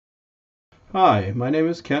Hi, my name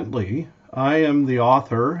is Kent Lee. I am the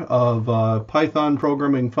author of Python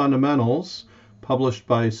Programming Fundamentals, published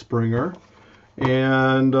by Springer,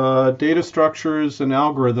 and Data Structures and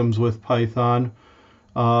Algorithms with Python,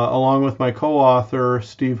 along with my co-author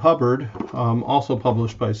Steve Hubbard, also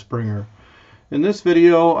published by Springer. In this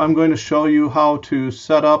video, I'm going to show you how to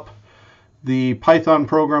set up the Python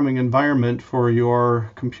programming environment for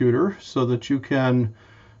your computer so that you can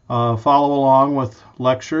follow along with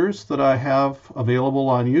lectures that I have available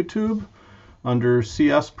on YouTube under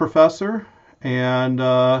CS Professor and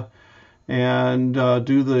do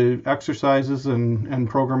the exercises and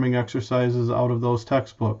programming exercises out of those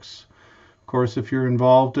textbooks. Of course, if you're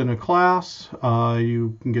involved in a class,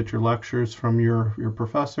 you can get your lectures from your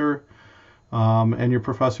professor, and your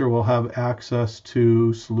professor will have access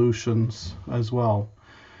to solutions as well.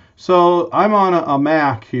 So I'm on a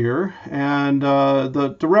Mac here, and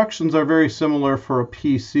the directions are very similar for a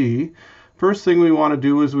PC. First thing we want to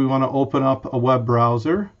do is we want to open up a web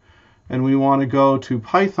browser, and we want to go to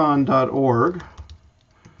python.org,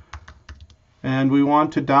 and we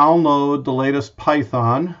want to download the latest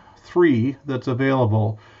Python 3 that's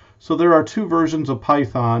available. So there are two versions of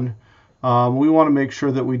Python. We want to make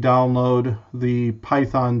sure that we download the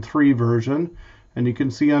Python 3 version. And you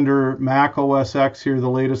can see under Mac OS X here, the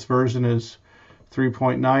latest version is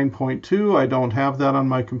 3.9.2. I don't have that on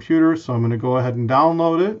my computer, so I'm going to go ahead and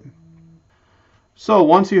download it. So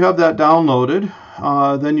once you have that downloaded,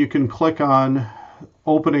 then you can click on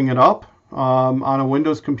opening it up. On a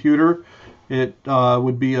Windows computer, it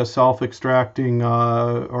would be a self-extracting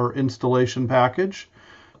or installation package.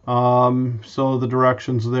 So the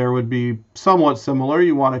directions there would be somewhat similar.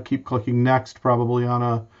 You want to keep clicking next probably on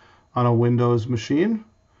a Windows machine.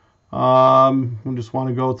 We just want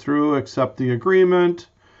to go through, accept the agreement.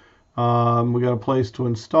 We got a place to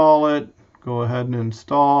install it. Go ahead and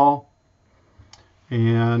install.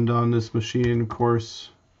 And on this machine, of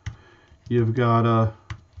course, you've got to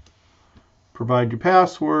provide your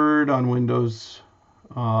password. On Windows,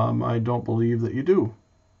 I don't believe that you do.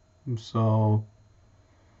 So,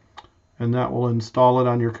 and that will install it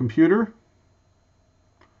on your computer.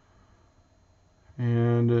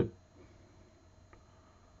 And it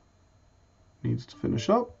needs to finish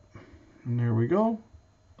up, and there we go.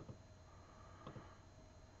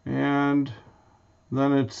 And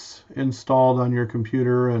then it's installed on your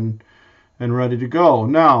computer and ready to go.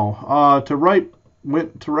 Now, to write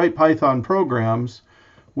Python programs,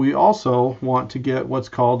 we also want to get what's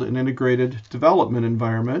called an integrated development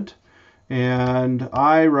environment, and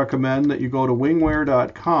I recommend that you go to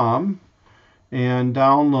wingware.com and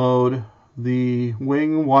download the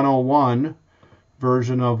Wing 101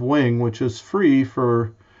 version of Wing, which is free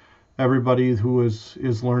for everybody who is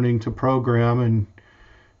learning to program. And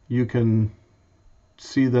you can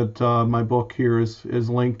see that my book here is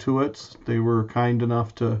linked to it. They were kind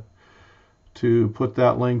enough to put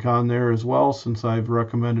that link on there as well, since I've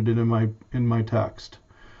recommended it in my text.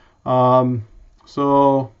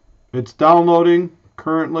 So it's downloading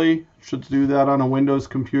currently. Should do that on a Windows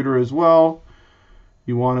computer as well.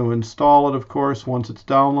 You want to install it, of course, once it's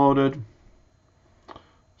downloaded.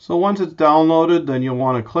 So once it's downloaded, then you'll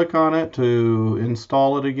want to click on it to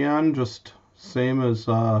install it again, just same as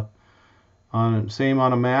on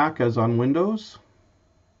a Mac as on Windows.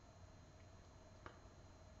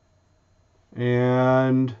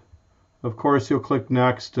 And of course, you'll click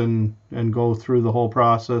next and go through the whole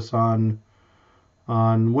process on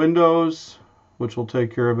Windows, which will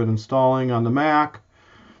take care of it installing. On the Mac,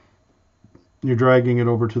 you're dragging it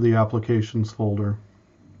over to the applications folder.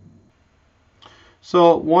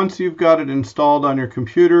 So once you've got it installed on your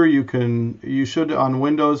computer, you should on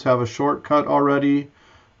Windows have a shortcut already.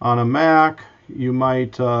 On a Mac, you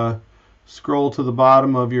might scroll to the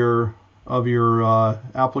bottom of your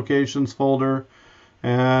applications folder,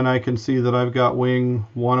 and I can see that I've got Wing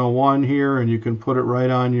 101 here, and you can put it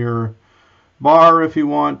right on your bar if you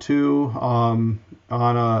want to. On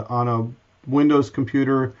a Windows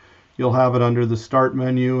computer, you'll have it under the Start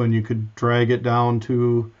menu, and you could drag it down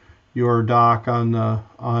to your dock on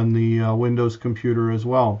the Windows computer as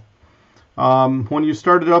well. When you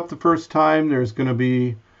start it up the first time, there's going to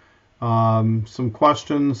be some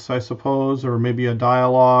questions, I suppose, or maybe a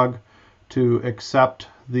dialogue to accept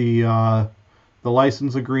the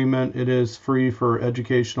license agreement. It is free for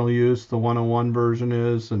educational use. The 101 version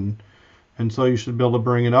is, and so you should be able to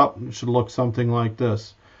bring it up. It should look something like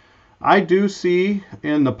this. I do see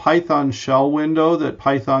in the Python shell window that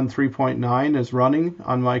Python 3.9 is running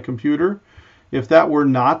on my computer. If that were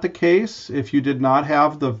not the case, if you did not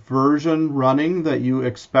have the version running that you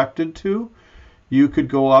expected to, you could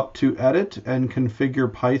go up to Edit and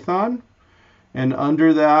Configure Python. And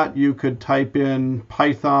under that, you could type in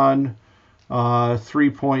Python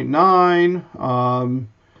 3.9.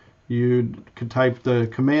 You could type the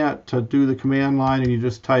command to do the command line, and you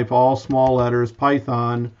just type all small letters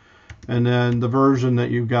Python, and then the version that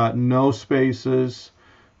you've got, no spaces.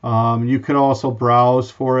 You could also browse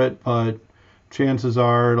for it, but chances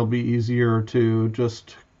are it'll be easier to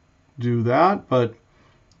just do that. But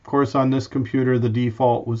of course, on this computer, the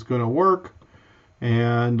default was going to work,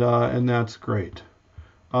 and that's great.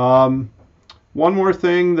 One more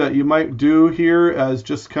thing that you might do here as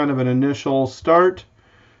just kind of an initial start,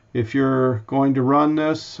 if you're going to run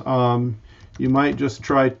this, you might just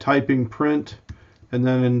try typing print and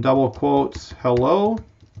then in double quotes hello,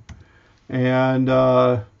 and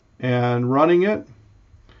running it,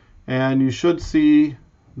 and you should see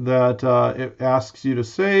that it asks you to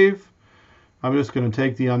save. I'm just going to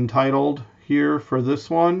take the untitled here for this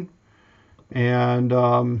one, and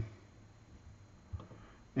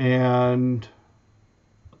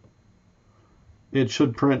it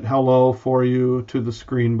should print hello for you to the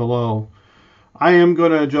screen below. I am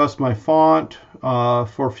going to adjust my font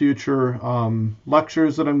for future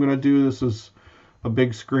lectures that I'm going to do. This is a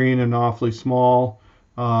big screen and awfully small,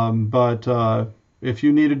 but if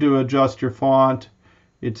you needed to adjust your font,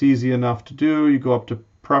 it's easy enough to do. You go up to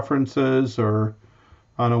Preferences, or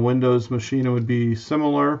on a Windows machine it would be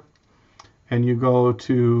similar, and you go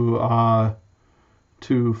to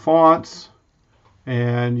Fonts,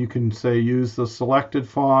 and you can say use the selected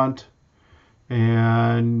font,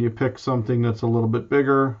 and you pick something that's a little bit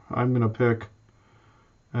bigger. I'm going to pick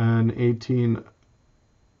an 18,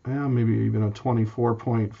 maybe even a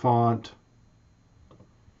 24-point font,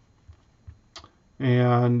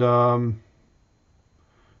 and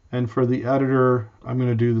for the editor, I'm going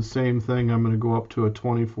to do the same thing. I'm going to go up to a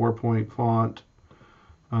 24-point font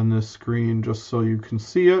on this screen just so you can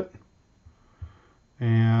see it,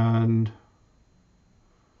 and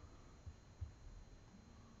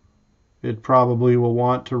it probably will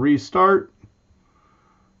want to restart,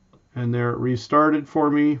 and there it restarted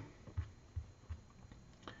for me,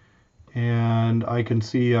 and I can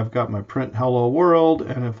see I've got my print hello world,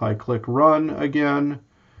 and if I click run again,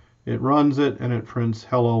 it runs it and it prints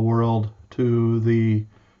hello world to the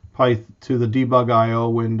debug IO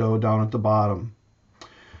window down at the bottom.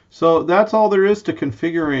 So that's all there is to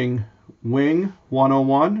configuring Wing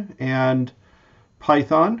 101 and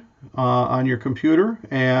Python on your computer,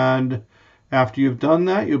 and after you've done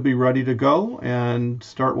that, you'll be ready to go and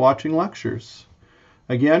start watching lectures.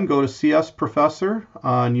 Again, go to CS Professor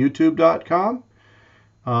on YouTube.com.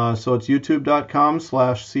 So it's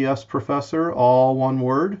youtube.com/CS Professor, all one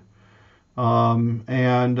word.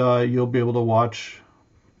 And you'll be able to watch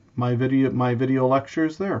my video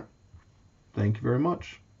lectures there. Thank you very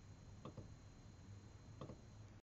much.